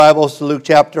Bibles to Luke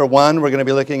chapter 1. We're going to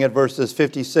be looking at verses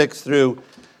 56 through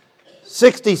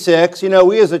 66. You know,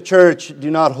 we as a church do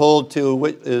not hold to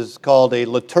what is called a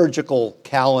liturgical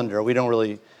calendar. We don't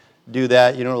really do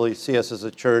that. You don't really see us as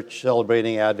a church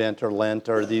celebrating Advent or Lent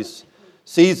or these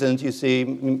seasons. You see,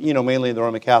 mainly in the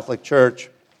Roman Catholic Church.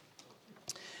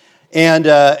 And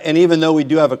even though we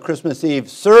do have a Christmas Eve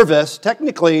service,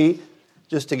 technically,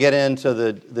 just to get into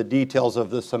the details of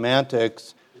the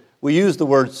semantics, we use the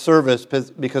word service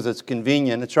because it's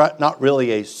convenient. It's not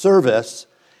really a service.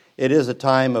 It is a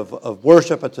time of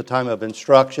worship. It's a time of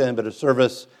instruction, but a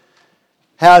service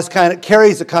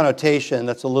carries a connotation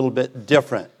that's a little bit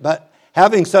different. But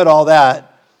having said all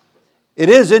that, it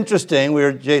is interesting.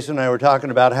 Jason and I were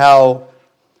talking about how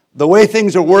the way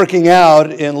things are working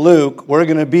out in Luke, we're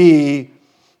going to be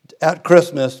at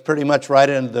Christmas pretty much right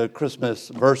into the Christmas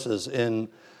verses in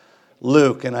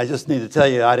Luke, and I just need to tell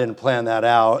you, I didn't plan that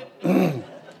out.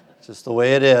 It's just the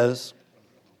way it is.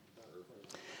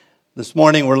 This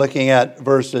morning we're looking at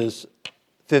verses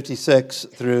 56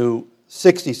 through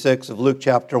 66 of Luke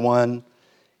chapter 1.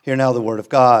 Hear now the word of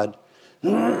God.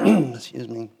 Excuse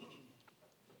me.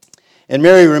 And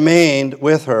Mary remained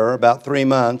with her about 3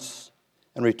 months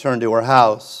and returned to her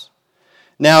house.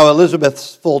 Now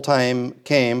Elizabeth's full time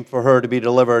came for her to be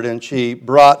delivered, and she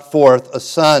brought forth a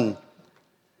son.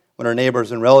 When her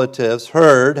neighbors and relatives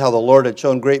heard how the Lord had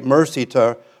shown great mercy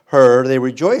to her, they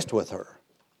rejoiced with her.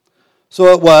 So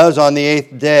it was on the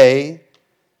 8th day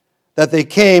that they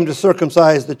came to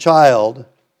circumcise the child,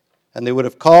 and they would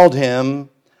have called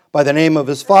him by the name of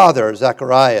his father,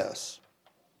 Zacharias.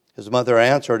 His mother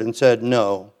answered and said,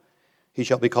 "No, he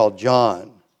shall be called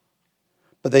John."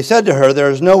 But they said to her, "There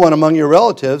is no one among your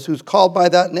relatives who's called by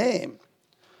that name."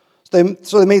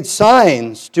 So they made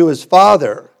signs to his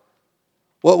father.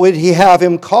 What would he have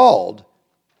him called?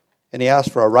 And he asked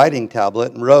for a writing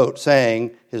tablet and wrote,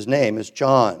 saying, "His name is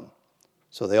John."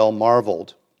 So they all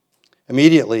marveled.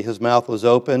 Immediately his mouth was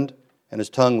opened and his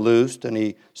tongue loosed, and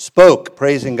he spoke,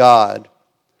 praising God.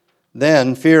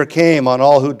 Then fear came on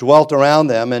all who dwelt around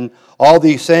them, and all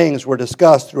these sayings were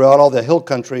discussed throughout all the hill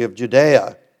country of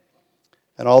Judea.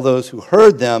 And all those who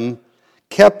heard them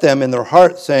kept them in their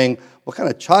hearts, saying, "What kind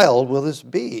of child will this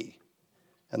be?"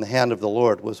 And the hand of the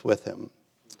Lord was with him.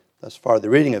 Thus far, the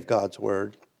reading of God's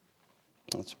word.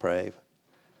 Let's pray.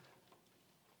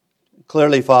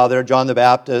 Clearly, Father, John the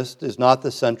Baptist is not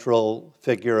the central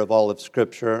figure of all of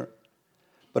Scripture,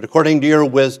 but according to your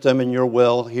wisdom and your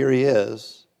will, here he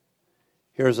is.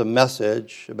 Here's a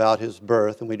message about his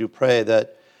birth, and we do pray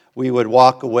that we would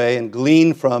walk away and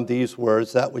glean from these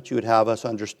words that which you would have us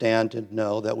understand and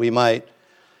know, that we might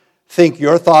think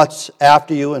your thoughts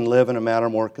after you and live in a manner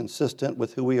more consistent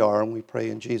with who we are, and we pray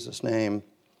in Jesus' name.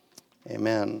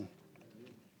 Amen.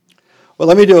 Well,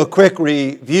 let me do a quick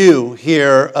review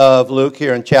here of Luke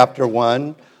here in chapter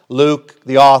 1. Luke,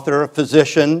 the author, a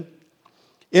physician,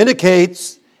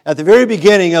 indicates at the very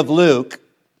beginning of Luke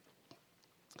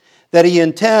that he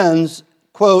intends,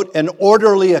 quote, an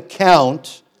orderly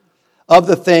account of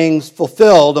the things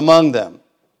fulfilled among them.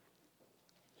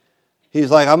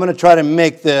 He's like, I'm going to try to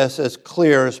make this as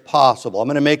clear as possible. I'm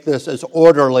going to make this as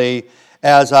orderly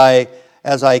as I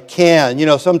can. You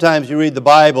know, sometimes you read the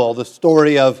Bible, the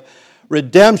story of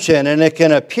redemption, and it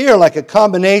can appear like a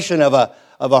combination of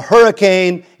a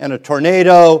hurricane and a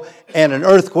tornado and an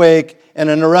earthquake and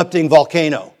an erupting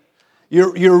volcano.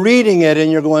 You're reading it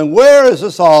and you're going, where does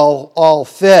this all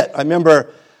fit? I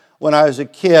remember when I was a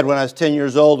kid, when I was 10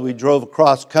 years old, we drove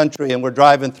across country and we're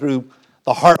driving through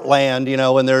the heartland,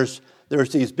 and there's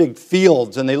these big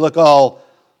fields and they look all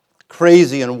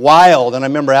crazy and wild. And I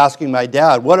remember asking my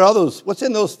dad, what's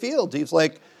in those fields? He's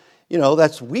like,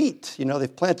 that's wheat.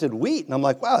 They've planted wheat. And I'm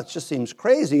like, wow, it just seems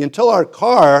crazy. Until our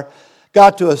car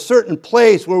got to a certain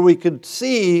place where we could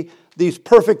see these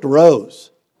perfect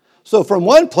rows. So from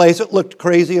one place, it looked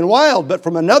crazy and wild. But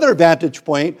from another vantage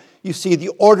point, you see the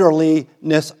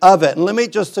orderliness of it. And let me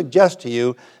just suggest to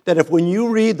you that if when you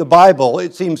read the Bible,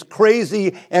 it seems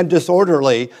crazy and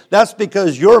disorderly, that's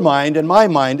because your mind and my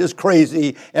mind is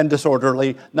crazy and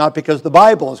disorderly, not because the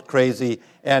Bible is crazy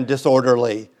and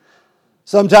disorderly.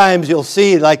 Sometimes you'll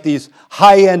see like these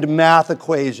high-end math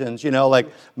equations,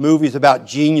 like movies about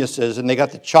geniuses, and they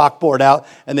got the chalkboard out,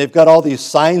 and they've got all these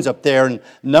signs up there and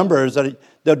numbers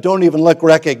that don't even look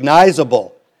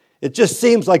recognizable. It just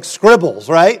seems like scribbles,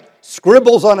 right?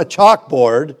 Scribbles on a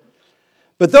chalkboard.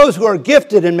 But those who are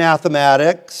gifted in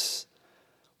mathematics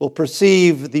will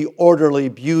perceive the orderly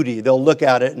beauty. They'll look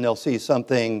at it and they'll see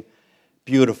something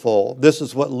beautiful. This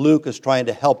is what Luke is trying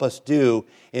to help us do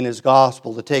in his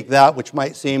gospel, to take that which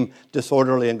might seem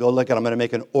disorderly and go, look, I'm going to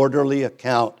make an orderly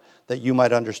account that you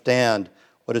might understand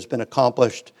what has been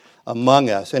accomplished among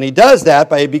us. And he does that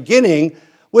by beginning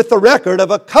with the record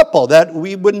of a couple that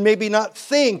we would maybe not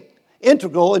think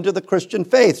integral into the Christian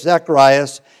faith,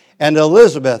 Zacharias and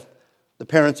Elizabeth, the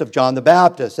parents of John the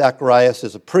Baptist. Zacharias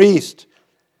is a priest,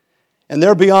 and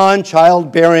they're beyond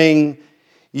childbearing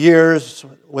years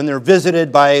when they're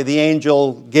visited by the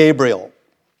angel Gabriel.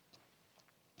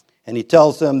 And he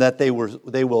tells them that they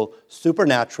will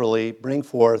supernaturally bring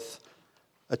forth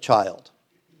a child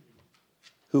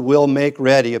who will make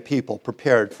ready a people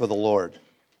prepared for the Lord.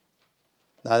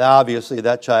 Now, obviously,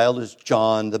 that child is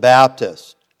John the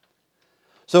Baptist.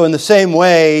 So in the same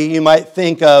way, you might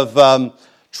think of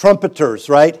trumpeters,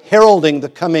 right? Heralding the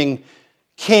coming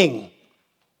king.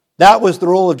 That was the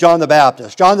role of John the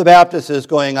Baptist. John the Baptist is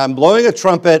going, I'm blowing a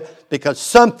trumpet because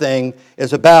something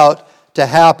is about to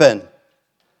happen.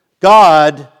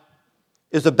 God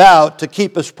is about to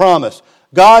keep his promise.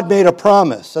 God made a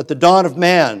promise at the dawn of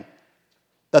man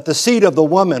that the seed of the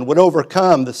woman would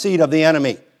overcome the seed of the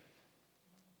enemy.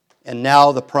 And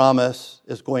now the promise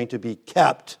is going to be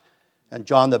kept. And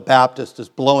John the Baptist is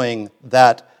blowing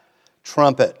that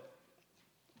trumpet.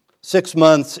 6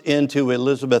 months into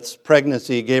Elizabeth's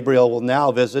pregnancy, Gabriel will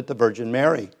now visit the Virgin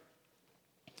Mary.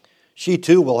 She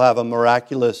too will have a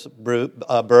miraculous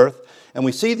birth. And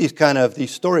we see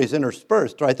these stories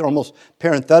interspersed, right? They're almost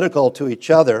parenthetical to each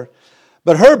other.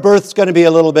 But her birth's going to be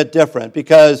a little bit different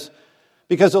because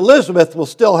Elizabeth will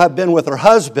still have been with her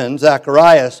husband,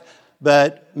 Zacharias,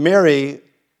 but Mary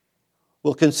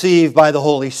will conceive by the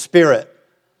Holy Spirit.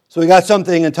 So we got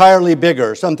something entirely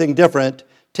bigger, something different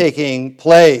taking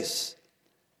place.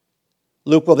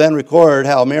 Luke will then record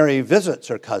how Mary visits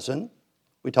her cousin.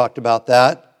 We talked about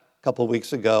that a couple of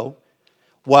weeks ago,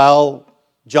 while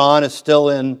John is still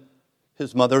in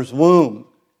his mother's womb.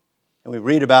 And we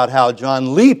read about how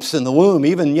John leaps in the womb,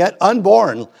 even yet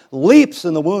unborn, leaps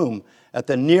in the womb at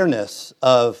the nearness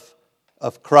of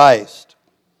Christ.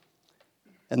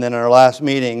 And then in our last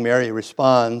meeting, Mary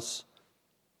responds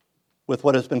with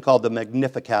what has been called the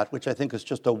Magnificat, which I think is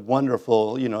just a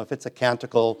wonderful, if it's a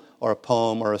canticle or a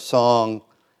poem or a song,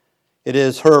 it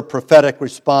is her prophetic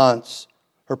response,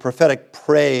 her prophetic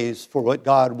praise for what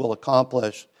God will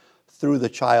accomplish through the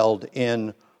child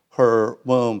in her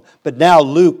womb. But now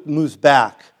Luke moves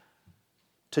back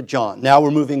to John. Now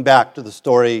we're moving back to the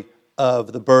story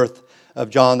of the birth of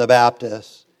John the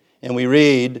Baptist. And we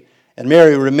read, and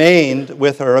Mary remained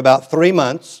with her about 3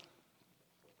 months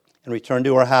and returned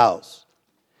to her house.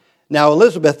 Now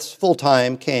Elizabeth's full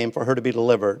time came for her to be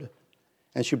delivered,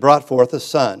 and she brought forth a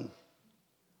son.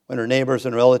 When her neighbors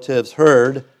and relatives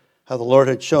heard how the Lord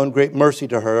had shown great mercy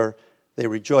to her, they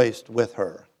rejoiced with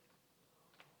her.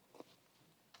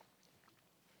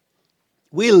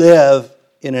 We live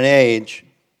in an age,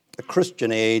 a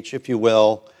Christian age, if you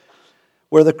will,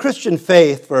 where the Christian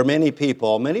faith for many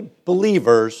people, many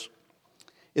believers,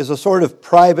 is a sort of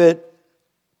private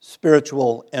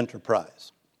spiritual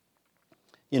enterprise.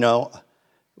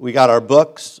 We got our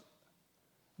books.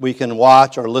 We can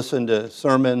watch or listen to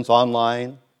sermons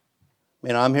online.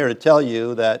 I'm here to tell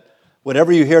you that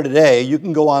whatever you hear today, you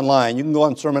can go online. You can go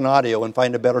on Sermon Audio and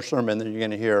find a better sermon than you're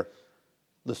going to hear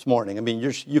this morning.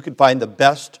 You could find the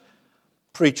best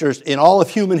preachers in all of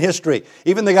human history.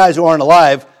 Even the guys who aren't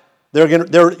alive,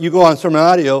 you go on Sermon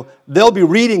Audio, they'll be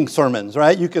reading sermons,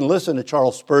 right? You can listen to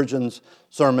Charles Spurgeon's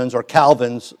sermons or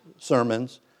Calvin's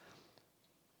sermons.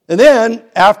 And then,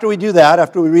 after we do that,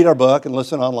 after we read our book and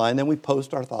listen online, then we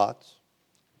post our thoughts,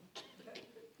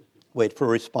 wait for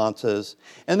responses,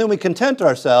 and then we content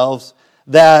ourselves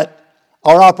that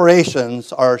our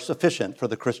operations are sufficient for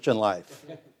the Christian life.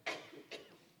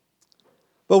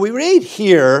 But we read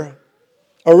here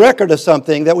a record of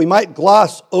something that we might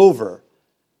gloss over.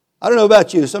 I don't know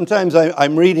about you, sometimes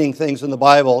I'm reading things in the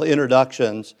Bible,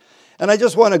 introductions, and I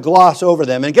just want to gloss over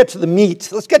them and get to the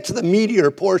meat. Let's get to the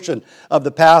meatier portion of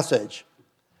the passage.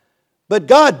 But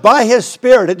God, by His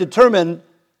Spirit, had determined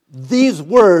these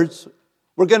words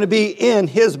were going to be in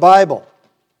His Bible.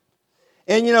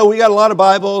 And, we got a lot of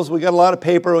Bibles, we got a lot of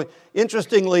paper.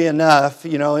 Interestingly enough,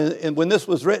 and when this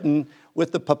was written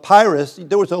with the papyrus,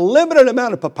 there was a limited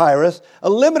amount of papyrus, a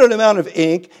limited amount of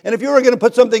ink, and if you were going to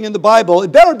put something in the Bible,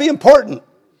 it better be important.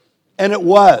 And it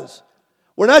was.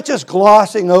 We're not just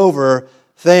glossing over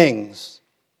things.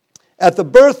 At the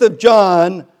birth of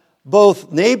John,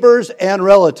 both neighbors and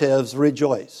relatives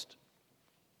rejoiced.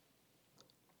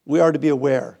 We are to be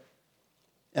aware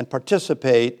and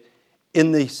participate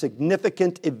in the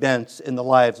significant events in the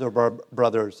lives of our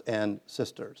brothers and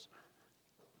sisters.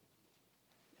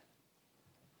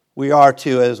 We are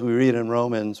to, as we read in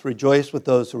Romans, rejoice with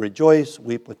those who rejoice,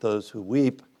 weep with those who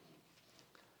weep.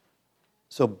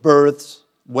 So births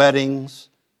weddings,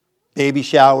 baby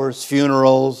showers,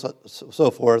 funerals,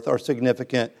 so forth are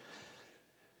significant.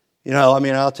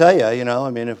 I'll tell you,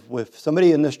 if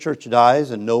somebody in this church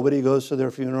dies and nobody goes to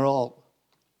their funeral,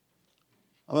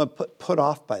 I'm going to put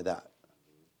off by that.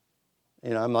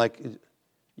 I'm like,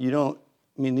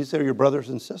 these are your brothers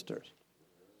and sisters.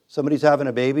 Somebody's having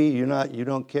a baby, you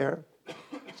don't care.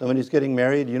 Somebody's getting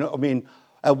married,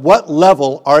 at what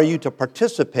level are you to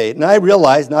participate? And I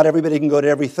realize not everybody can go to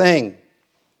everything.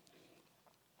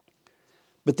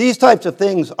 But these types of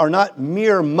things are not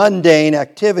mere mundane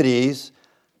activities.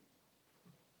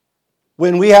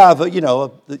 When we have,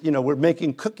 we're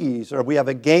making cookies or we have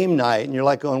a game night and you're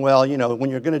like going, well, when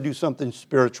you're going to do something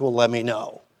spiritual, let me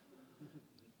know.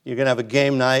 You're going to have a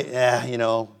game night?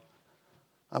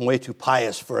 I'm way too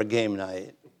pious for a game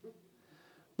night.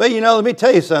 But, let me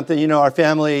tell you something. Our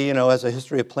family, has a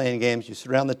history of playing games. You sit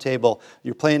around the table,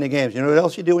 you're playing the games. You know what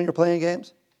else you do when you're playing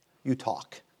games? You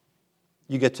talk.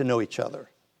 You get to know each other.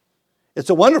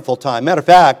 It's a wonderful time. Matter of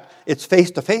fact, it's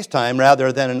face-to-face time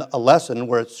rather than a lesson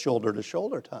where it's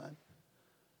shoulder-to-shoulder time.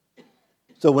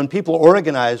 So when people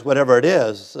organize whatever it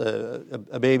is,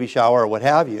 a baby shower or what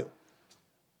have you,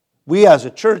 we as a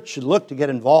church should look to get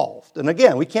involved. And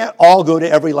again, we can't all go to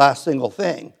every last single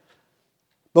thing.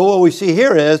 But what we see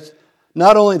here is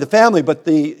not only the family, but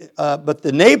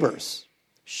the neighbors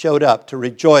showed up to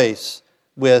rejoice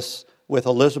with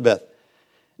Elizabeth.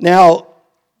 Now,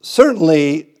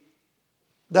 certainly,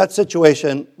 that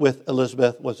situation with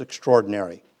Elizabeth was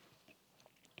extraordinary.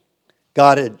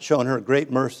 God had shown her great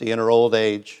mercy in her old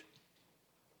age.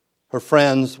 Her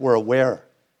friends were aware.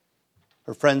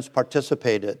 Her friends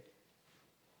participated.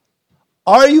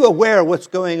 Are you aware of what's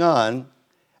going on,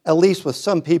 at least with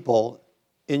some people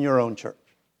in your own church?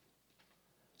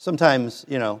 Sometimes,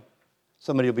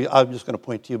 somebody will be, I'm just going to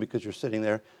point to you because you're sitting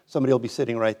there. Somebody will be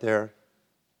sitting right there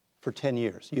for 10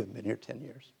 years. You haven't been here 10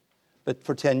 years. But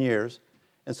for 10 years.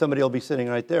 And somebody will be sitting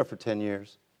right there for 10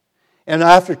 years. And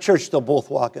after church, they'll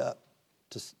both walk up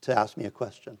to ask me a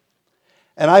question.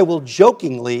 And I will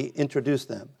jokingly introduce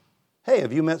them. Hey,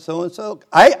 have you met so-and-so?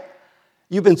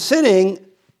 You've been sitting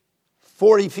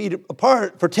 40 feet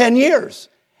apart for 10 years.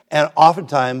 And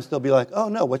oftentimes they'll be like, oh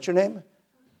no, what's your name?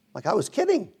 Like, I was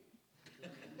kidding.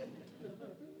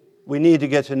 We need to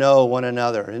get to know one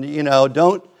another. And,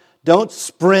 don't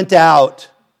sprint out.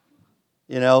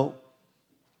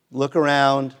 Look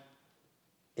around,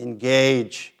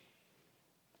 engage.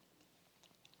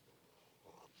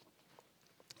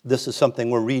 This is something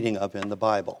we're reading of in the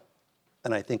Bible,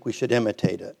 and I think we should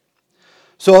imitate it.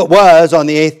 So it was on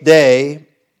the 8th day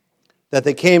that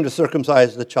they came to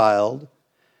circumcise the child,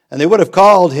 and they would have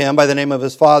called him by the name of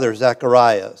his father,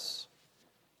 Zacharias.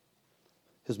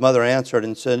 His mother answered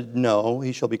and said, no,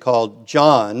 he shall be called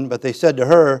John. But they said to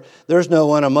her, there's no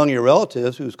one among your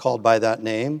relatives who's called by that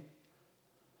name.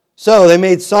 So they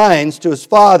made signs to his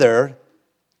father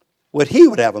what he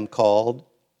would have him called.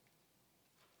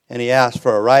 And he asked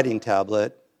for a writing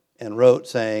tablet and wrote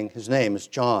saying, his name is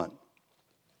John.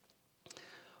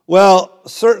 Well,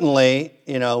 certainly,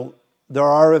 there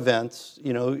are events,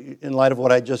 in light of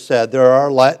what I just said, there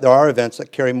are events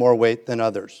that carry more weight than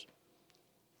others.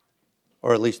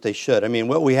 Or at least they should.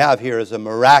 What we have here is a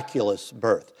miraculous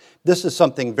birth. This is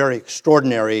something very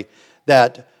extraordinary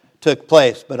that took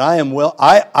place. But I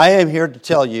am here to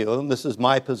tell you, and this is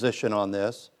my position on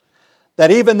this,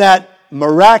 that even that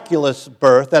miraculous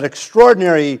birth, that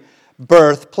extraordinary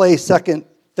birth, plays second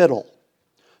fiddle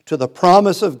to the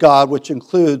promise of God, which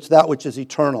includes that which is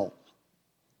eternal.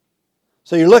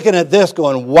 So you're looking at this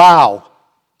going, wow,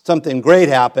 something great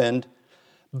happened,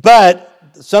 but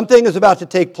something is about to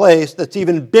take place that's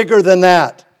even bigger than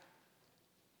that.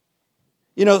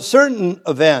 Certain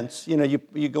events,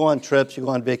 you go on trips, you go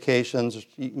on vacations,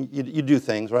 you do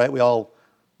things, right? We all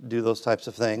do those types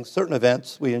of things. Certain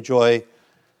events we enjoy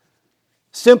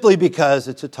simply because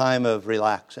it's a time of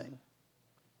relaxing,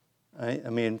 right?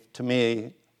 To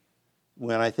me,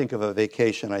 when I think of a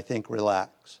vacation, I think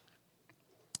relax.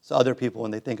 So other people,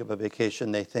 when they think of a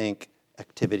vacation, they think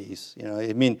activities.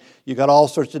 You got all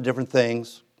sorts of different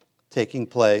things taking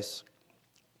place.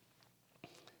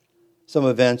 Some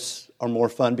events are more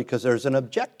fun because there's an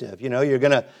objective. You're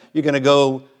gonna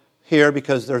go here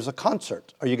because there's a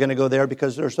concert. Are you going to go there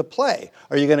because there's a play?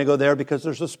 Are you going to go there because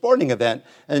there's a sporting event?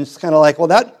 And it's kind of like, well,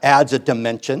 that adds a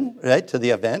dimension, right, to the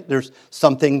event. There's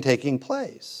something taking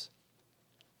place.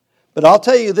 But I'll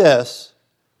tell you this,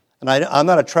 and I'm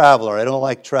not a traveler. I don't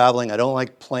like traveling. I don't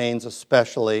like planes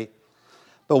especially.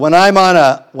 But when I'm on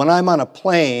a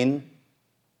plane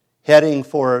heading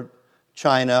for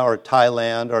China or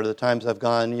Thailand, or the times I've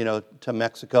gone, to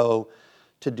Mexico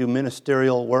to do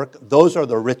ministerial work, those are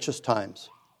the richest times.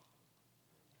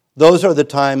 Those are the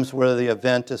times where the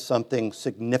event is something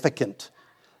significant.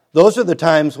 Those are the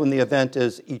times when the event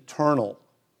is eternal.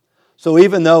 So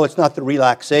even though it's not the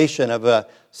relaxation of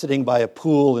sitting by a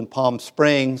pool in Palm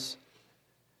Springs,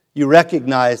 you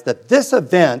recognize that this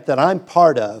event that I'm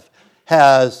part of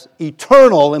has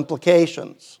eternal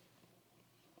implications.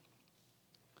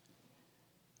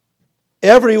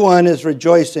 Everyone is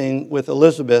rejoicing with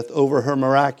Elizabeth over her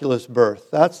miraculous birth.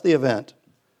 That's the event.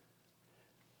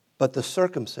 But the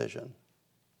circumcision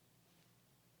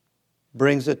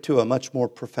brings it to a much more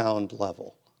profound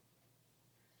level.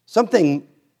 Something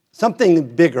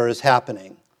bigger is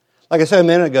happening. Like I said a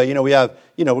minute ago, we're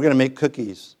going to make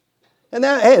cookies. And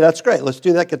that's great. Let's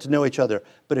do that, get to know each other.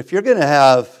 But if you're going to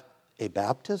have a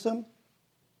baptism,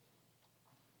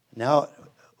 now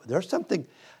there's something.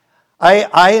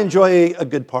 I enjoy a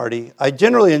good party. I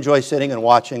generally enjoy sitting and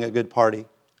watching a good party.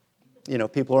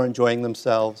 People are enjoying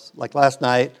themselves. Like last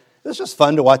night, it was just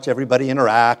fun to watch everybody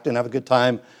interact and have a good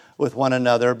time with one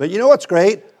another. But you know what's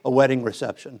great? A wedding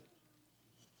reception.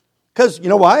 Because, you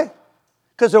know why?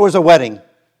 Because there was a wedding.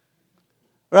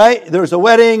 Right? There was a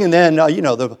wedding, and then,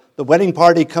 the wedding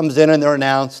party comes in and they're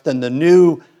announced, and the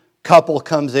new couple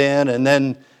comes in, and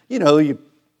then,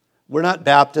 we're not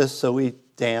Baptists, so we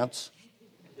dance.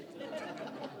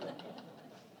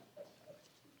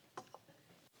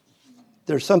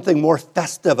 There's something more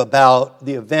festive about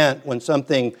the event when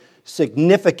something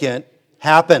significant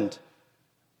happened.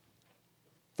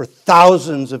 For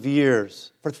thousands of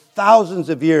years,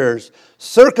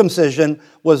 circumcision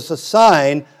was a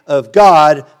sign of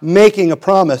God making a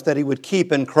promise that he would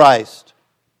keep in Christ.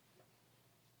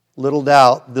 Little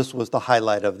doubt, this was the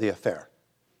highlight of the affair.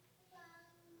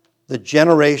 The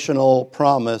generational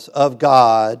promise of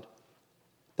God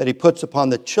that he puts upon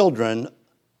the children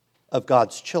of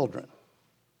God's children.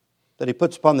 That he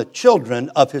puts upon the children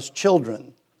of his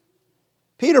children.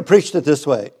 Peter preached it this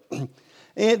way.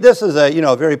 This is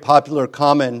a very popular,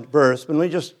 common verse, but let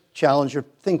me just challenge your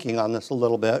thinking on this a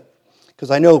little bit. Because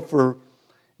I know for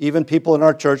even people in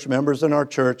our church, members in our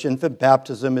church, infant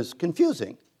baptism is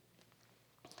confusing.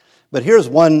 But here's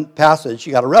one passage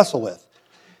you got to wrestle with.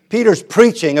 Peter's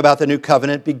preaching about the new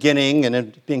covenant beginning and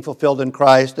it being fulfilled in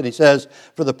Christ. And he says,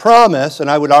 for the promise, and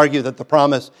I would argue that the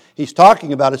promise he's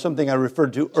talking about is something I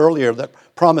referred to earlier, that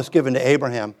promise given to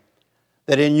Abraham,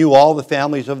 that in you all the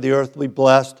families of the earth will be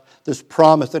blessed. This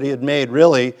promise that he had made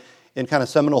really in kind of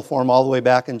seminal form all the way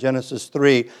back in Genesis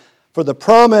 3. For the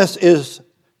promise is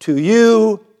to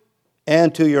you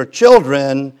and to your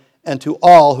children and to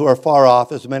all who are far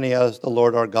off, as many as the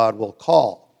Lord our God will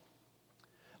call.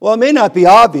 Well, it may not be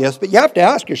obvious, but you have to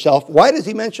ask yourself, why does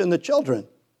he mention the children?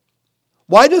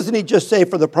 Why doesn't he just say,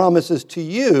 for the promises to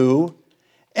you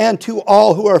and to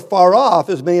all who are far off,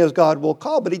 as many as God will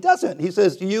call? But he doesn't. He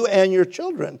says, to you and your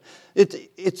children.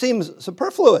 It seems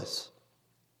superfluous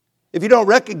if you don't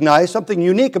recognize something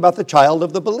unique about the child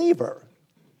of the believer.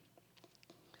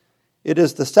 It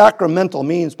is the sacramental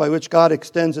means by which God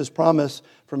extends his promise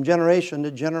from generation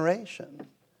to generation.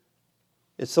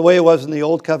 It's the way it was in the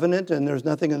Old Covenant, and there's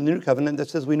nothing in the New Covenant that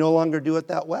says we no longer do it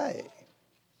that way.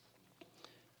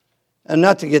 And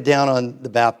not to get down on the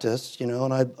Baptists,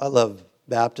 and I love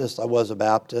Baptists. I was a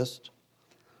Baptist.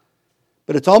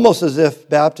 But it's almost as if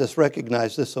Baptists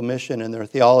recognize this omission in their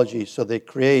theology, so they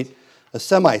create a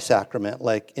semi-sacrament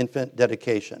like infant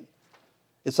dedication.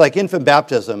 It's like infant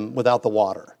baptism without the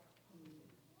water.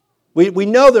 We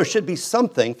know there should be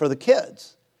something for the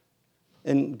kids.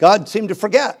 And God seemed to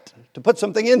forget to put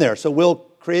something in there, so we'll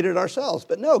create it ourselves.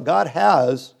 But no, God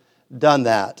has done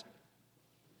that.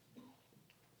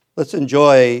 Let's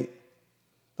enjoy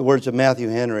the words of Matthew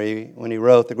Henry when he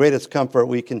wrote, the greatest comfort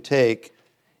we can take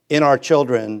in our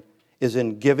children is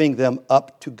in giving them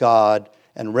up to God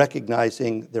and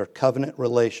recognizing their covenant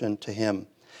relation to him.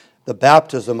 The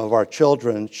baptism of our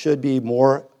children should be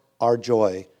more our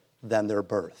joy than their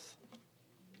birth.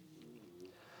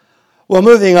 Well,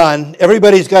 moving on,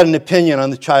 everybody's got an opinion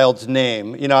on the child's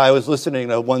name. I was listening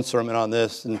to one sermon on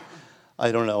this, and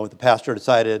I don't know, the pastor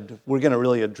decided we're going to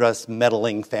really address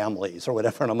meddling families or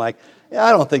whatever. And I'm like, yeah,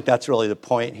 I don't think that's really the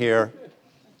point here.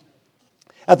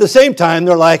 At the same time,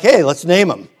 they're like, hey, let's name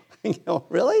him.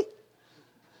 Really?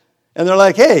 And they're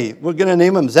like, hey, we're going to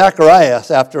name him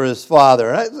Zacharias after his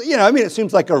father. It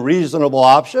seems like a reasonable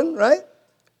option, right?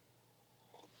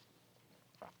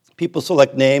 People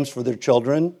select names for their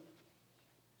children.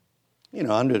 I'm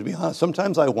going to be honest,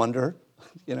 sometimes I wonder,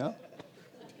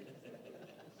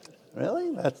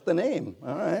 Really? That's the name.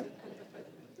 All right.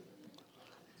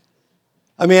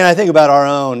 I think about our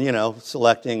own,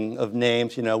 selecting of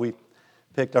names.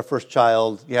 picked our first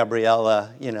child,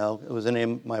 Gabriella. It was a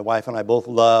name my wife and I both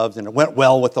loved, and it went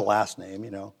well with the last name,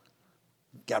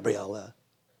 Gabriella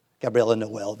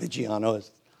Noel Vigiano.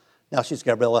 Now she's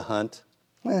Gabriella Hunt.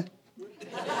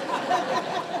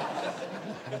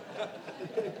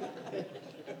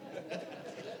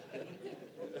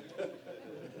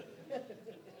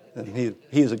 And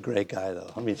he's a great guy,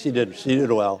 though. I mean, she did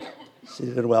well. She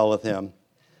did well with him.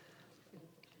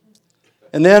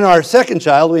 And then our second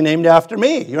child we named after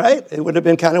me, right? It would have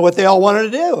been kind of what they all wanted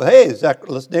to do. Hey, Zach,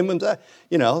 let's name him Zach.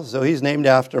 So he's named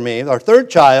after me. Our third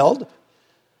child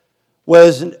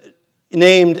was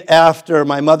named after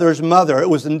my mother's mother. It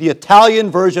was in the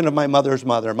Italian version of my mother's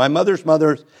mother. My mother's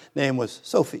name was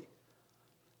Sophie.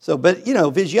 But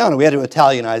Vigiano, we had to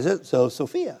Italianize it, so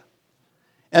Sophia.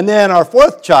 And then our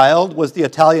fourth child was the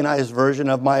Italianized version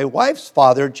of my wife's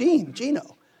father, Gino.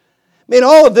 I mean,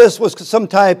 all of this was some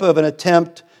type of an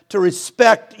attempt to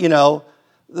respect, the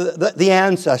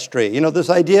ancestry. This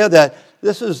idea that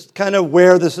this is kind of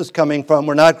where this is coming from.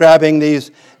 We're not grabbing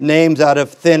these names out of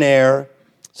thin air.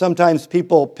 Sometimes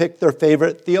people pick their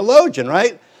favorite theologian,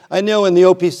 right? I know in the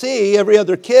OPC, every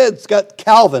other kid's got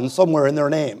Calvin somewhere in their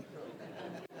name.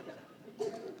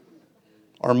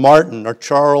 Or Martin, or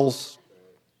Charles.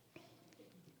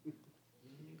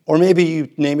 Or maybe you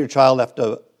name your child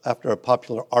after a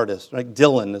popular artist. Like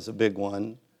Dylan is a big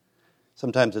one.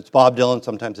 Sometimes it's Bob Dylan,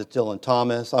 sometimes it's Dylan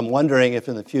Thomas. I'm wondering if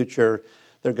in the future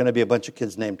there are going to be a bunch of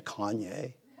kids named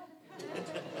Kanye.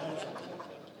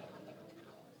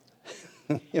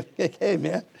 Hey,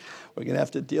 man, we're going to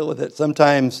have to deal with it.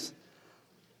 Sometimes,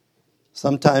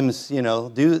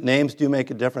 names do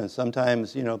make a difference.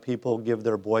 Sometimes, people give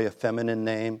their boy a feminine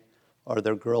name or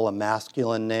their girl a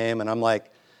masculine name, and I'm like,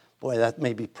 boy, that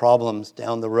may be problems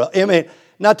down the road. I mean,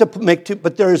 not to make too,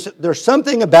 but there's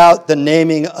something about the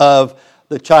naming of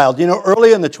the child.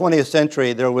 Early in the 20th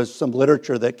century, there was some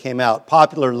literature that came out,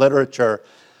 popular literature,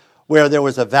 where there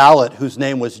was a valet whose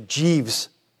name was Jeeves.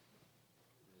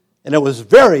 And it was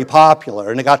very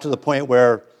popular, and it got to the point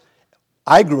where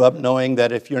I grew up knowing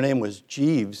that if your name was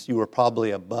Jeeves, you were probably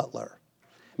a butler.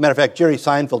 Matter of fact, Jerry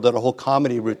Seinfeld did a whole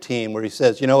comedy routine where he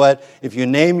says, you know what, if you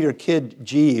name your kid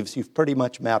Jeeves, you've pretty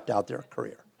much mapped out their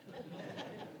career.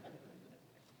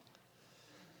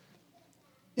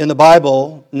 In the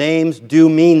Bible, names do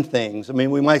mean things. I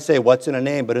mean, we might say, what's in a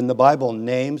name? But in the Bible,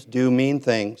 names do mean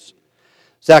things.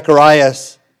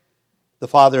 Zacharias, the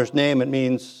father's name, it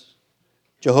means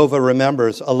Jehovah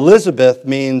remembers. Elizabeth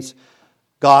means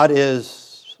God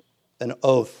is an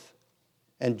oath.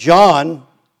 And John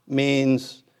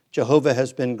means Jehovah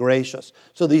has been gracious.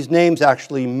 So these names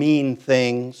actually mean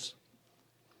things.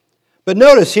 But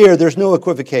notice here, there's no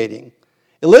equivocating.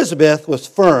 Elizabeth was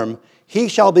firm. He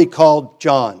shall be called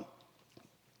John.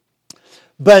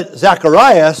 But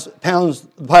Zacharias pounds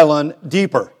the pylon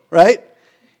deeper, right?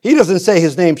 He doesn't say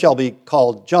his name shall be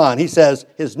called John. He says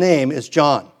his name is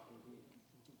John.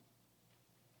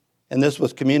 And this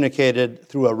was communicated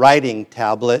through a writing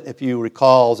tablet. If you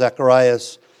recall,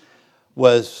 Zacharias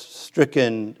was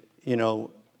stricken,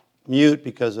 mute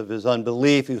because of his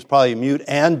unbelief. He was probably mute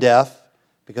and deaf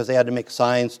because they had to make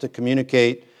signs to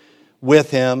communicate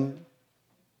with him.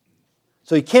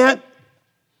 So he can't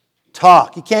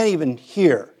talk. He can't even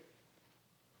hear.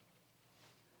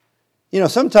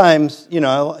 Sometimes,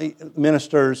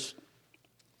 ministers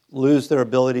lose their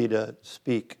ability to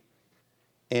speak.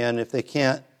 And if they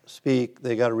can't speak,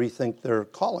 they got to rethink their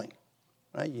calling.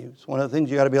 Right? It's one of the things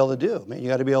you got to be able to do. You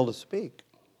got to be able to speak.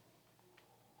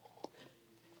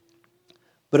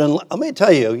 But let me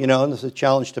tell you, and this is a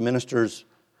challenge to ministers,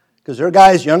 because there are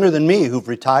guys younger than me who've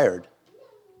retired.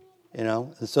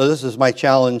 And so this is my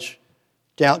challenge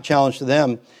to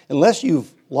them. Unless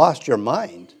you've lost your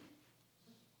mind,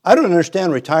 I don't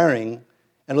understand retiring,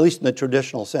 and at least in the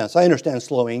traditional sense. I understand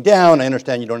slowing down. I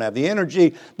understand you don't have the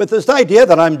energy. But this idea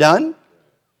that I'm done,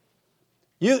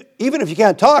 even if you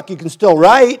can't talk, you can still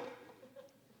write.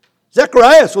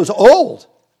 Zacharias was old,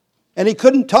 and he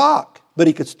couldn't talk, but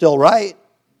he could still write.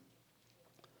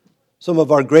 Some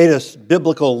of our greatest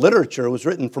biblical literature was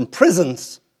written from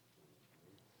prisons.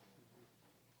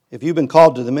 If you've been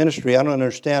called to the ministry, I don't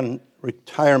understand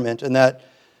retirement in that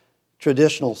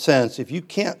traditional sense. If you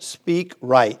can't speak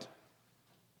right.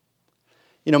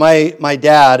 My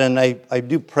dad, and I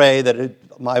do pray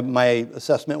that my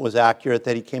assessment was accurate,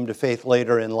 that he came to faith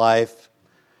later in life.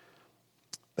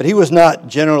 But he was not,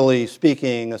 generally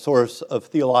speaking, a source of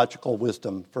theological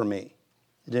wisdom for me.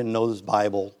 He didn't know his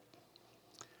Bible.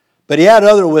 But he had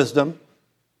other wisdom.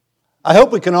 I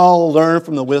hope we can all learn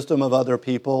from the wisdom of other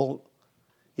people,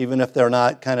 even if they're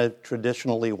not kind of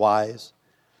traditionally wise.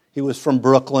 He was from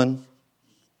Brooklyn.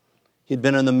 He'd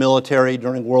been in the military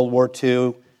during World War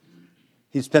II.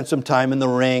 He spent some time in the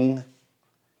ring. He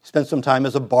spent some time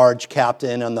as a barge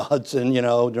captain on the Hudson,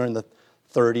 during the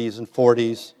 30s and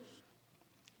 40s.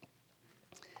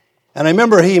 And I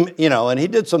remember and he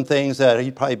did some things that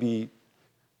he'd probably be,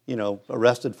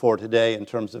 arrested for today in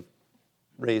terms of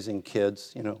raising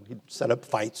kids. He'd set up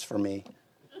fights for me.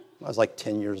 I was like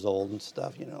 10 years old and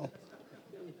stuff,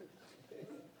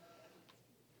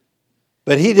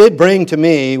 But he did bring to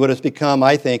me what has become,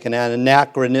 I think, an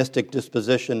anachronistic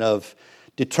disposition of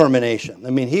determination. I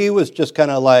mean, he was just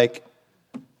kind of like,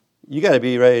 you got to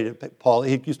be ready to, Paulie.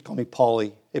 He used to call me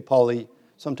Paulie. Hey, Paulie,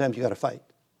 sometimes you got to fight.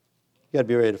 You got to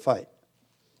be ready to fight.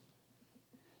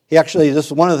 He actually, this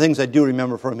is one of the things I do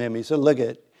remember from him. He said, look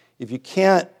if you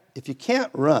can't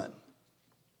run,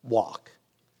 walk.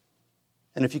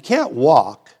 And if you can't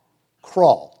walk,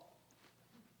 crawl.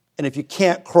 And if you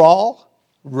can't crawl,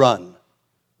 run.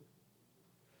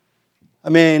 I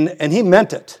mean, and he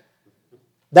meant it.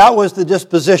 That was the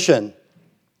disposition.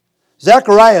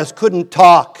 Zacharias couldn't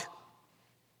talk,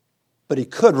 but he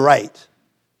could write.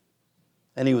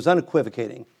 And he was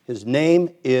unequivocating. His name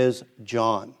is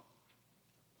John.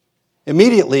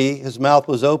 Immediately, his mouth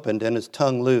was opened and his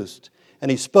tongue loosed, and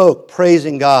he spoke,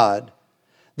 praising God.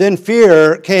 Then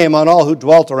fear came on all who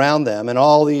dwelt around them, and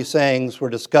all these sayings were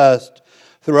discussed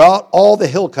throughout all the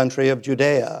hill country of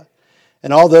Judea.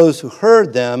 And all those who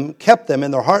heard them kept them in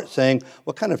their hearts, saying,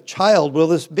 what kind of child will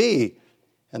this be?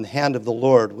 And the hand of the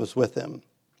Lord was with him.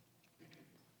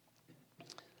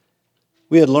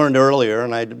 We had learned earlier,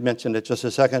 and I mentioned it just a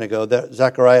second ago, that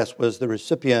Zacharias was the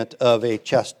recipient of a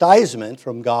chastisement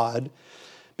from God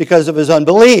because of his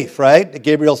unbelief, right?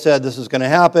 Gabriel said this is going to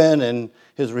happen, and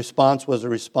his response was a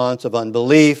response of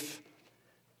unbelief.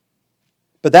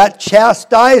 But that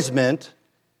chastisement,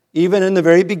 even in the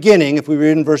very beginning, if we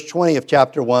read in verse 20 of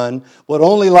chapter 1, would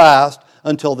only last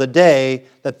until the day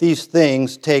that these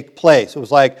things take place. It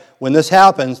was like, when this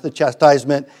happens, the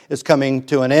chastisement is coming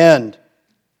to an end.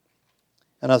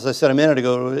 And as I said a minute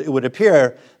ago, it would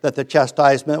appear that the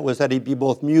chastisement was that he'd be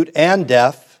both mute and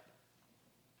deaf.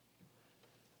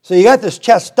 So you got this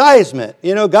chastisement.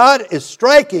 God is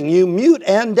striking you mute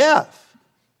and deaf.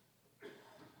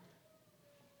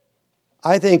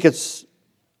 I think it's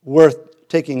worth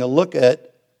taking a look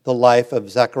at the life of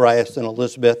Zacharias and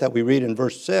Elizabeth that we read in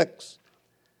verse 6.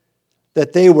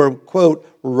 That they were, quote,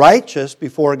 righteous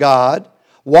before God,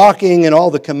 walking in all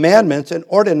the commandments and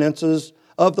ordinances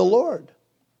of the Lord.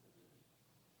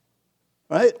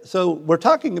 Right? So we're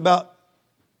talking about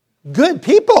good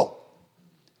people.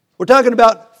 We're talking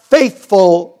about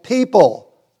faithful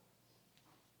people.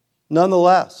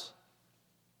 Nonetheless,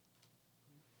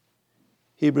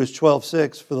 Hebrews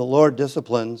 12:6, for the Lord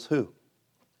disciplines who?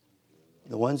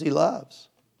 The ones he loves,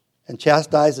 and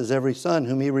chastises every son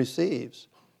whom he receives.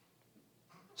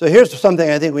 So here's something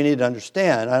I think we need to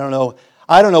understand. I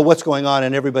don't know what's going on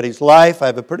in everybody's life. I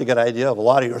have a pretty good idea of a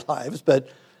lot of your lives, but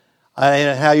I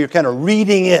know how you're kind of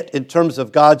reading it in terms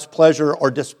of God's pleasure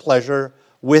or displeasure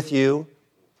with you.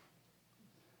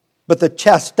 But the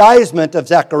chastisement of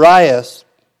Zacharias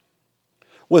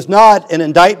was not an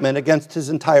indictment against his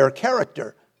entire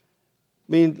character.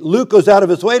 I mean, Luke goes out of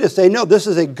his way to say, no, this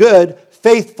is a good,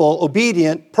 faithful,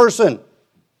 obedient person.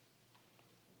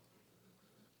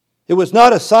 It was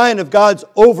not a sign of God's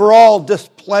overall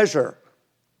displeasure.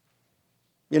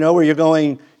 Where you're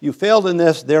going, you failed in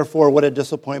this, therefore what a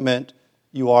disappointment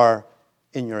you are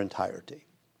in your entirety.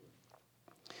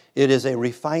 It is a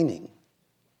refining.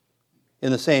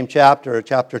 In the same chapter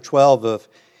 12 of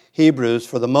Hebrews,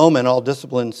 for the moment all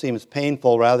discipline seems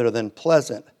painful rather than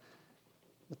pleasant.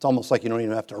 It's almost like you don't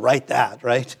even have to write that,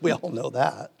 right? We all know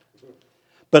that.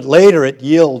 But later it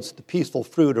yields the peaceful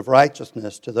fruit of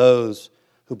righteousness to those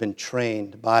who've been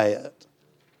trained by it.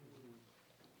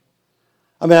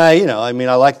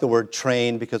 I like the word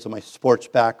trained because of my sports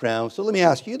background. So let me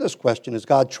ask you this question. Is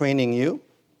God training you?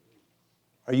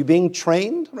 Are you being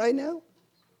trained right now?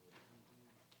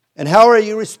 And how are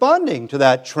you responding to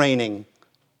that training?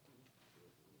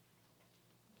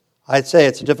 I'd say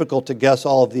it's difficult to guess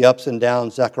all of the ups and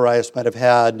downs Zacharias might have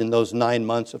had in those 9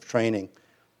 months of training.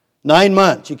 9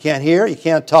 months. You can't hear, you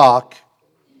can't talk.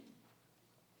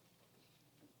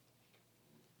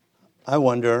 I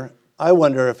wonder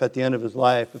if at the end of his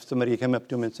life, if somebody came up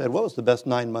to him and said, what was the best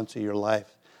 9 months of your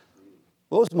life?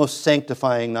 What was the most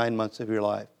sanctifying 9 months of your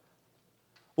life?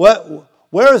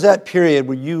 Where is that period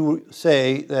where you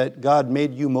say that God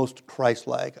made you most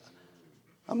Christ-like?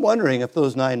 I'm wondering if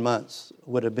those 9 months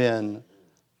would have been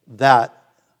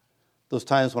those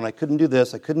times when I couldn't do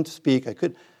this, I couldn't speak, I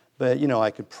could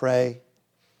pray,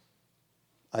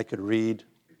 I could read,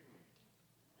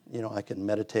 I could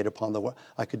meditate upon the word.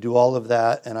 I could do all of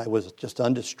that, and I was just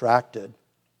undistracted.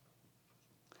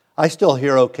 I still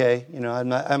hear okay. I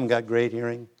haven't got great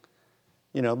hearing,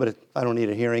 but I don't need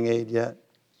a hearing aid yet.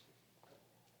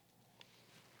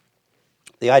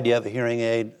 The idea of a hearing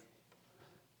aid,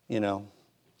 I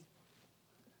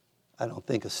don't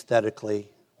think aesthetically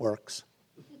works.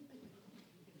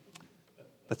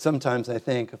 But sometimes I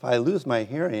think if I lose my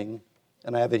hearing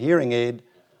and I have a hearing aid,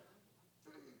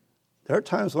 there are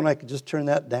times when I could just turn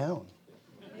that down.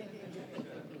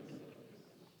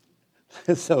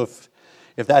 So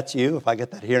if that's you, if I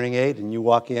get that hearing aid and you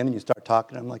walk in and you start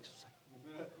talking, I'm like,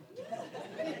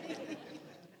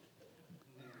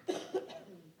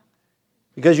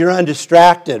 because you're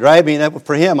undistracted, right? I mean,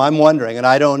 for him, I'm wondering, and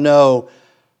I don't know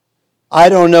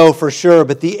for sure,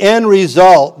 but the end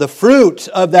result, the fruit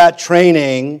of that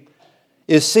training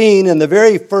is seen in the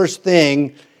very first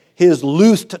thing his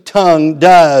loosed tongue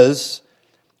does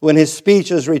when his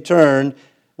speech is returned.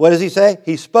 What does he say?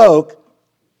 He spoke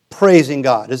praising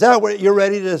God. Is that what you're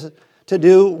ready to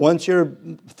do once you're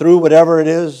through whatever it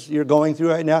is you're going through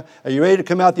right now? Are you ready to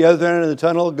come out the other end of the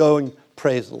tunnel going,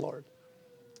 praise the Lord?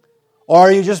 Or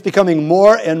are you just becoming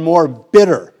more and more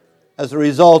bitter as a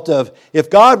result of, if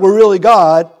God were really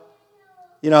God,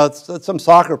 some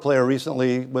soccer player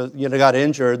recently got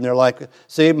injured, and they're like,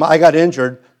 see, I got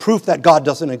injured, proof that God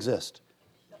doesn't exist.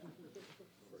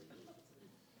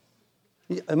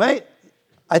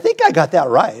 I think I got that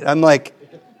right. I'm like,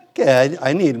 okay,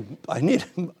 I need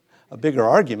a bigger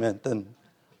argument than,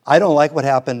 I don't like what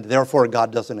happened, therefore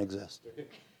God doesn't exist.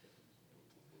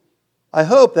 I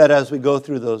hope that as we go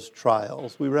through those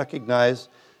trials, we recognize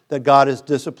that God is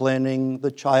disciplining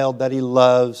the child that He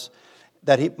loves,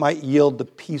 that He might yield the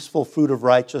peaceful fruit of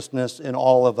righteousness in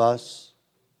all of us.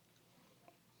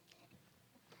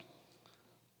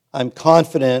 I'm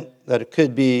confident that it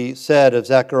could be said of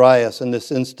Zacharias in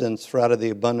this instance, for out of the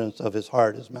abundance of his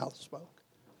heart his mouth spoke.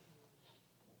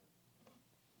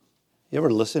 You ever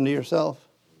listen to yourself?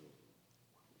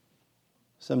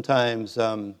 Sometimes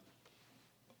I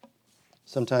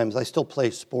still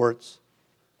play sports,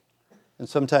 and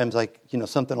sometimes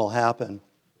something will happen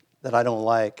that I don't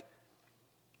like,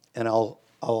 and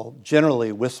I'll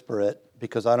generally whisper it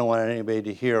because I don't want anybody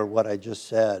to hear what I just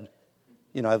said.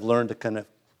 I've learned to kind of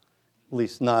at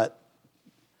least not,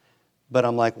 but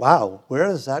I'm like, wow,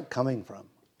 where is that coming from?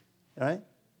 Right?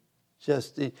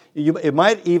 It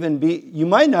might even be, you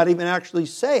might not even actually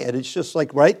say it. It's just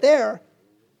like right there,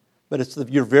 but it's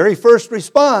your very first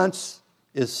response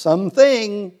is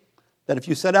something that if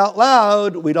you said out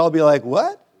loud, we'd all be like,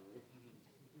 what?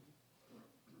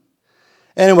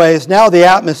 Anyways, now the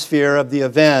atmosphere of the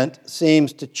event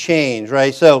seems to change,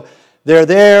 right? So they're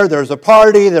there's a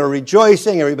party, they're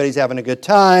rejoicing, everybody's having a good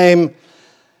time.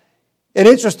 And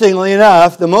interestingly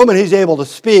enough, the moment he's able to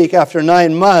speak after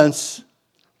 9 months,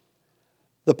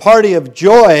 the party of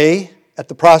joy at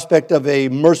the prospect of a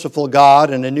merciful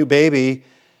God and a new baby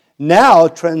now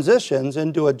transitions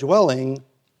into a dwelling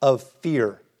of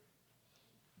fear.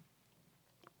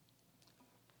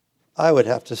 I would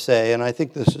have to say, and I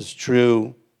think this is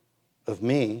true of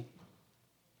me,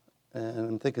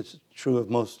 and I think it's true of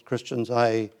most Christians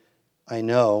I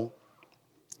know,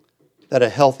 that a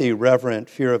healthy, reverent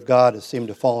fear of God has seemed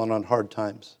to fall on hard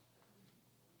times.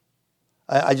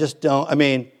 I just don't,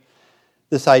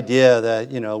 this idea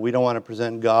that, we don't want to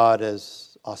present God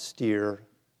as austere.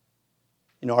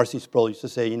 R.C. Sproul used to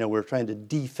say, we're trying to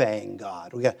defang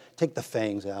God. We got to take the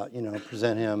fangs out,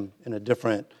 present Him in a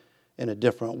different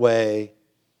way.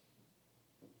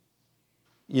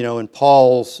 In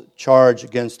Paul's charge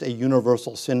against a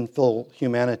universal sinful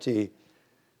humanity,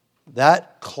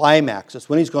 that climaxes,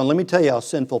 when he's going, let me tell you how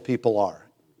sinful people are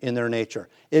in their nature.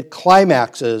 It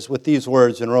climaxes with these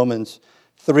words in Romans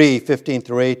 3:15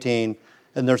 through 18,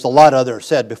 and there's a lot others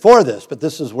said before this, but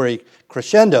this is where he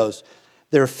crescendos.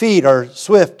 Their feet are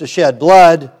swift to shed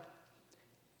blood.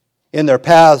 In their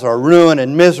paths are ruin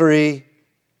and misery.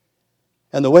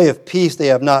 And the way of peace they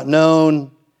have not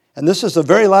known. And this is the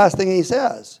very last thing he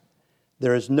says.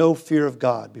 There is no fear of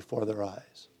God before their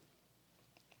eyes.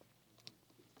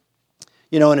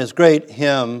 In his great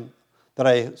hymn that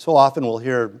I so often will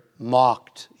hear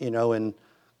mocked, in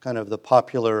kind of the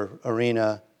popular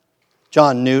arena,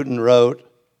 John Newton wrote,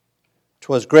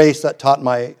 "'Twas grace that taught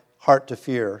my heart to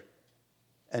fear,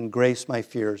 and grace my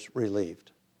fears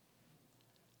relieved."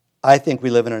 I think we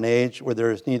live in an age where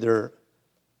there is neither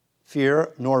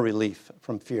fear nor relief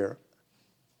from fear.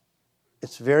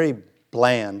 It's very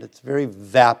bland. It's very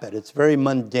vapid. It's very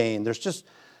mundane. There's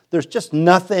just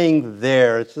nothing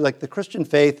there. It's like the Christian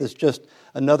faith is just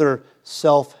another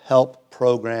self-help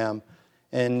program.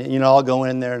 And, I'll go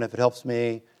in there, and if it helps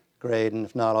me, great. And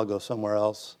if not, I'll go somewhere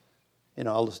else.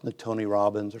 I'll listen to Tony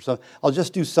Robbins or something. I'll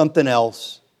just do something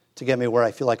else to get me where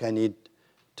I feel like I need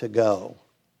to go.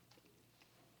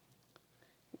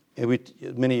 And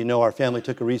many of you know our family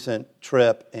took a recent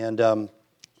trip, and I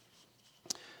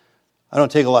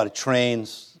don't take a lot of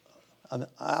trains. I'm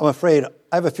afraid,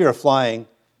 I have a fear of flying,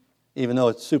 even though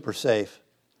it's super safe.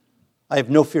 I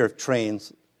have no fear of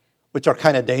trains, which are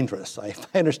kind of dangerous. I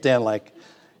understand, like,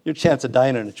 your chance of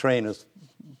dying in a train is,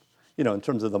 in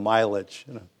terms of the mileage.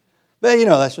 But,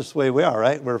 that's just the way we are,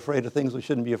 right? We're afraid of things we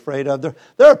shouldn't be afraid of. There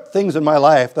are things in my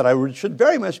life that I should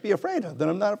very much be afraid of that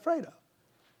I'm not afraid of.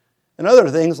 And other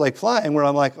things like flying where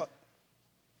I'm like,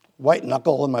 white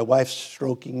knuckle and my wife's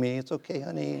stroking me. It's okay,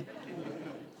 honey.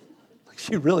 Like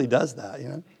she really does that,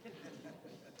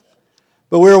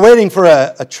 But we were waiting for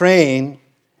a train,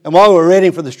 and while we were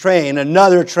waiting for this train,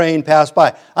 another train passed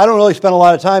by. I don't really spend a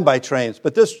lot of time by trains,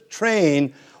 but this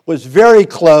train was very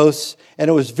close, and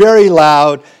it was very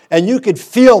loud, and you could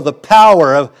feel the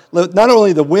power of not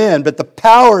only the wind, but the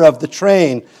power of the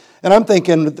train. And I'm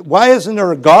thinking, why isn't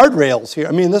there guardrails here?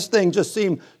 I mean, this thing just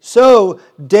seemed so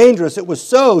dangerous. It was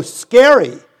so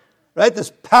scary, right?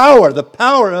 This power, the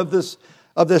power of this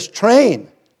train.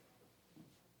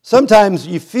 Sometimes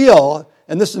you feel,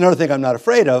 and this is another thing I'm not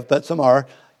afraid of, but some are,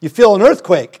 you feel an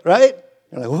earthquake, right?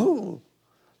 You're like, whoo.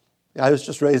 I was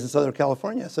just raised in Southern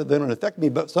California, so they don't affect me.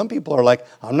 But some people are like,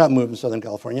 I'm not moving to Southern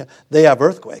California. They have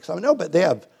earthquakes. I know, but they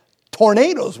have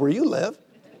tornadoes where you live.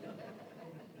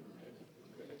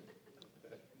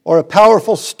 Or a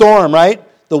powerful storm, right?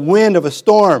 The wind of a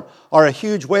storm or a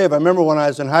huge wave. I remember when I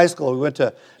was in high school, we went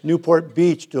to Newport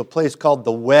Beach to a place called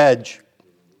The Wedge,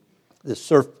 this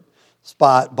surf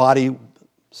spot, body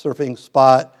surfing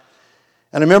spot.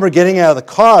 And I remember getting out of the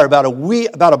car about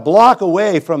a block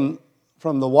away from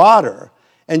the water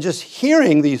and just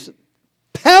hearing these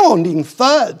pounding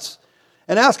thuds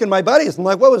and asking my buddies, I'm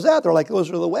like, what was that? They're like,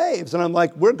 those are the waves. And I'm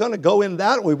like, we're going to go in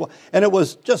that. And it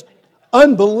was just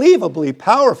unbelievably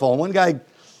powerful. And one guy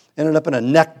ended up in a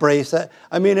neck brace.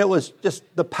 I mean, it was just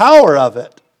the power of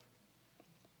it.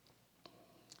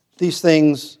 These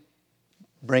things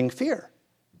bring fear.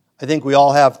 I think we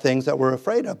all have things that we're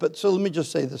afraid of. But so let me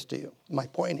just say this to you, my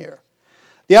point here.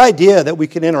 The idea that we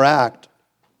can interact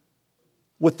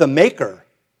with the maker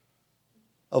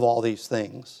of all these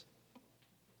things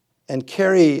and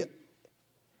carry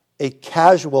a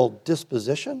casual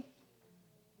disposition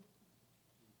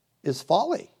is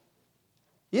folly.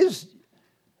 You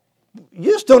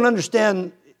just don't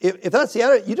understand, if that's the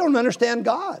attitude, you don't understand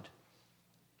God.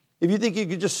 If you think you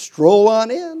could just stroll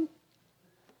on in.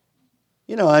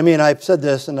 I've said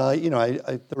this, and I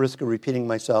at the risk of repeating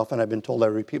myself, and I've been told I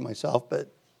repeat myself,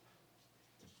 but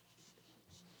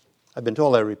I've been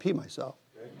told I repeat myself.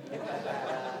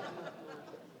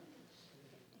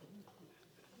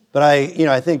 But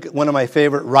I think one of my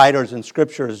favorite writers in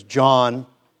Scripture is John.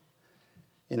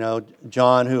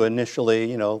 John, who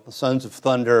initially, the Sons of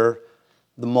Thunder,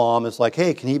 the mom is like,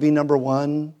 hey, can he be number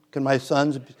one? Can my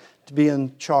sons be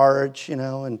in charge?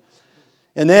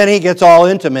 And then he gets all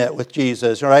intimate with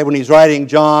Jesus, right? When he's writing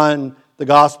John, the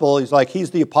gospel, he's like, he's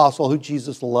the apostle who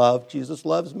Jesus loved. Jesus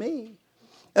loves me.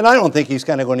 And I don't think he's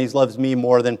kind of going, he loves me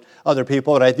more than other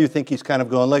people, but I do think he's kind of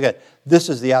going, look at, this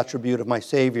is the attribute of my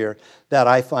Savior that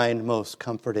I find most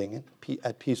comforting and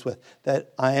at peace with,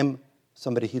 that I am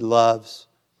somebody he loves.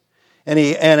 And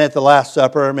at the Last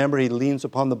Supper, remember, he leans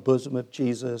upon the bosom of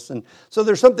Jesus. And so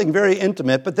there's something very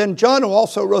intimate. But then John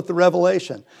also wrote the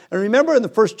Revelation. And remember in the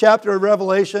first chapter of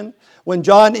Revelation, when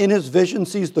John in his vision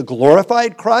sees the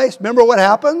glorified Christ, remember what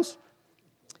happens?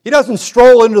 He doesn't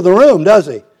stroll into the room, does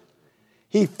he?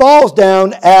 He falls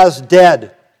down as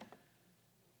dead.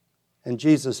 And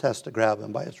Jesus has to grab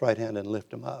him by his right hand and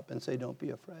lift him up and say, don't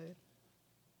be afraid.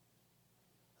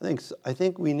 I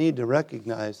think we need to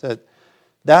recognize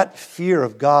that fear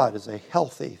of God is a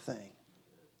healthy thing.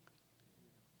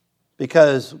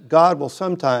 Because God will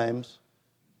sometimes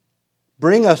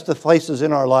bring us to places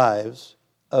in our lives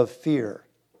of fear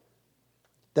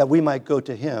that we might go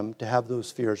to Him to have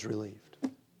those fears relieved.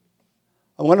 And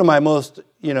one of my most,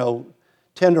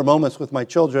 tender moments with my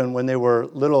children when they were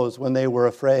little is when they were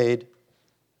afraid.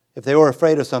 If they were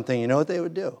afraid of something, you know what they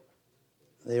would do?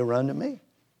 They would run to me.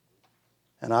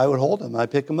 And I would hold them.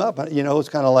 I'd pick them up. It's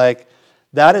kind of like,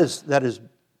 that is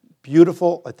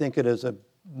beautiful. I think it is a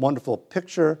wonderful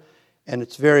picture, and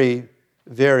it's very,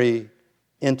 very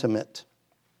intimate.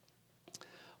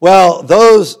 Well,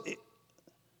 those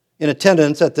in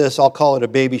attendance at this, I'll call it a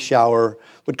baby shower,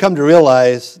 would come to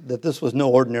realize that this was no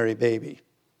ordinary baby.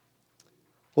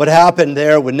 What happened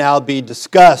there would now be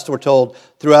discussed, we're told,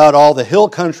 throughout all the hill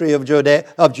country of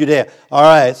Judea. All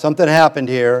right, something happened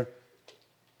here.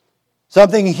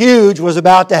 Something huge was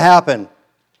about to happen.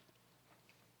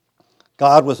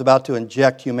 God was about to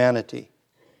inject humanity.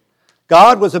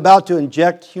 God was about to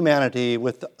inject humanity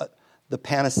with the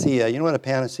panacea. You know what a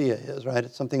panacea is, right?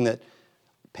 It's something that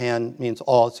pan means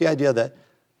all. It's the idea that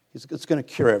it's going to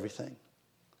cure everything.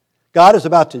 God is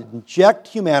about to inject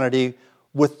humanity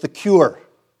with the cure.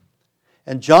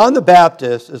 And John the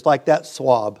Baptist is like that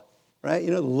swab, right?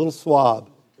 You know, the little swab.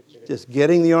 Just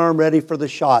getting the arm ready for the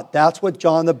shot. That's what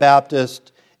John the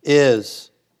Baptist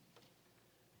is.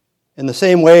 In the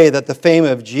same way that the fame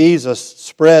of Jesus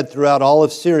spread throughout all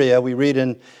of Syria, we read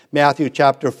in Matthew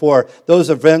chapter 4, those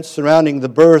events surrounding the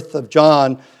birth of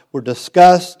John were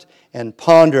discussed and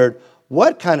pondered.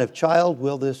 What kind of child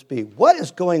will this be? What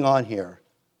is going on here?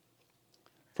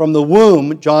 From the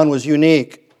womb, John was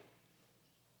unique.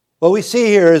 What we see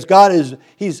here is God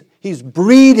he's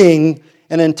breeding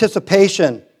an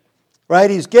anticipation, right?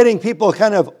 He's getting people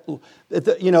kind of,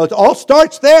 it all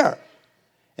starts there.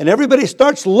 And everybody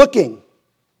starts looking,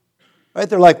 right?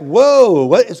 They're like, whoa,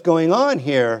 what is going on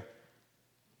here?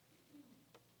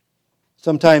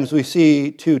 Sometimes we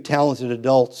see two talented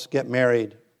adults get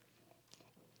married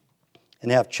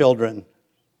and have children.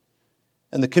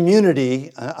 And the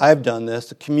community, I've done this,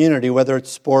 the community, whether it's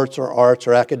sports or arts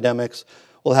or academics,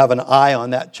 will have an eye on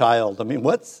that child. I mean,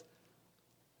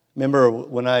 remember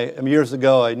when years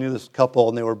ago, I knew this couple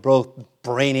and they were both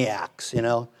brainiacs,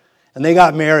 and they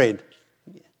got married.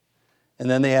 And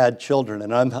then they had children.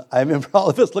 And I remember all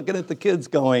of us looking at the kids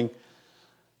going,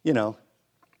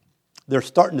 they're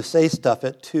starting to say stuff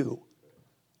at 2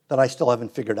 that I still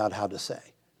haven't figured out how to say.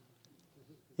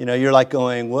 You're like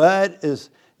going, what?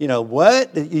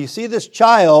 You see this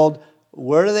child,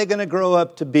 where are they going to grow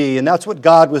up to be? And that's what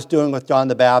God was doing with John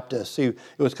the Baptist. It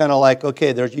was kind of like, okay,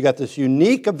 you got this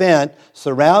unique event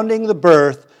surrounding the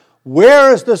birth.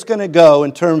 Where is this going to go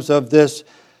in terms of this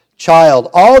child?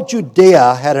 All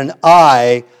Judea had an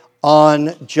eye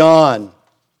on John.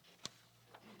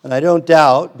 And I don't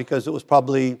doubt, because it was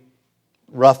probably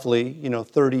roughly,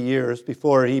 30 years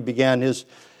before he began his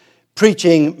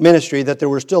preaching ministry, that there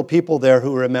were still people there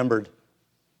who remembered.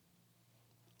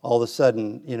 All of a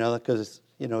sudden, because,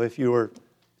 if you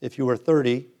were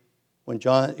 30,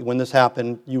 when this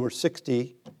happened, you were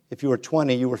 60. If you were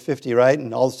 20, you were 50, right?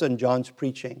 And all of a sudden, John's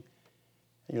preaching.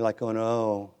 And you're like going,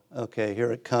 oh, okay,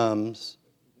 here it comes.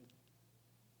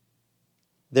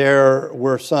 There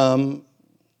were some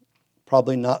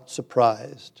probably not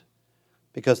surprised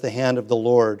because the hand of the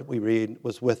Lord, we read,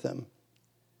 was with him.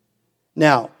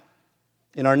 Now,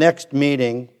 in our next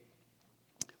meeting,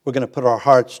 we're going to put our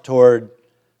hearts toward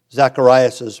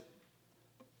Zacharias'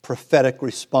 prophetic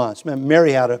response.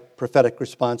 Mary had a prophetic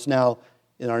response. Now,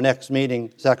 in our next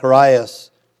meeting,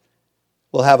 Zacharias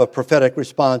will have a prophetic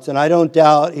response. And I don't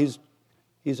doubt he's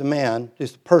a man,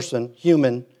 he's a person,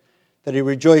 human, that he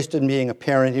rejoiced in being a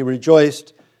parent. He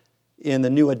rejoiced in the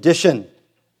new addition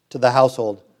to the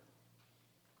household.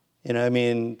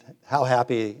 How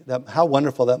happy, how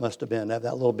wonderful that must have been to have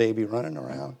that little baby running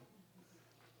around.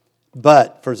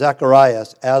 But for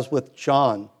Zacharias, as with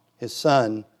John, his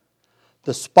son,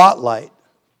 the spotlight,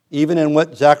 even in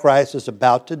what Zacharias is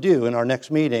about to do in our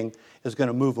next meeting, is going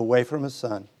to move away from his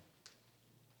son.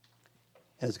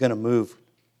 And it's going to move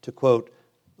to, quote,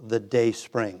 the day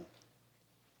spring.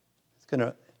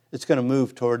 It's going to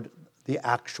move toward the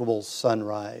actual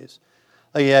sunrise.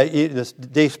 This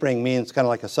day spring means kind of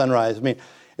like a sunrise.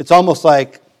 It's almost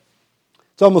like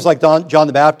John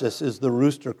the Baptist is the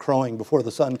rooster crowing before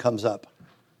the sun comes up.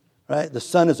 Right? The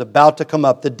sun is about to come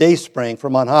up, the day spring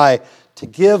from on high, to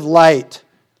give light.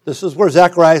 This is where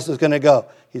Zacharias is going to go.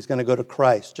 He's going to go to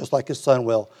Christ, just like his son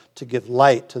will, to give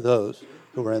light to those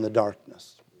who are in the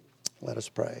darkness. Let us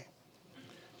pray.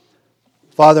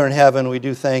 Father in heaven, we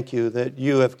do thank you that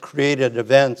you have created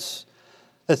events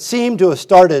that seem to have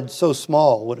started so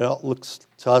small, what looks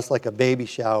to us like a baby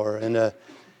shower and a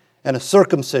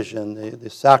circumcision, the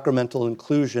sacramental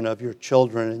inclusion of your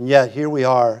children. And yet here we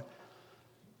are,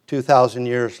 2,000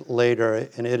 years later,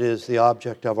 and it is the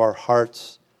object of our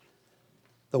hearts.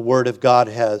 The Word of God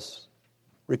has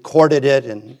recorded it,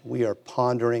 and we are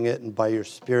pondering it, and by your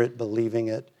Spirit believing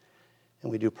it.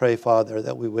 And we do pray, Father,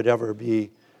 that we would ever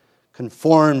be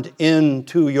conformed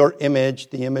into your image,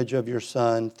 the image of your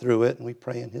Son, through it. And we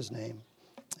pray in his name.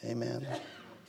 Amen.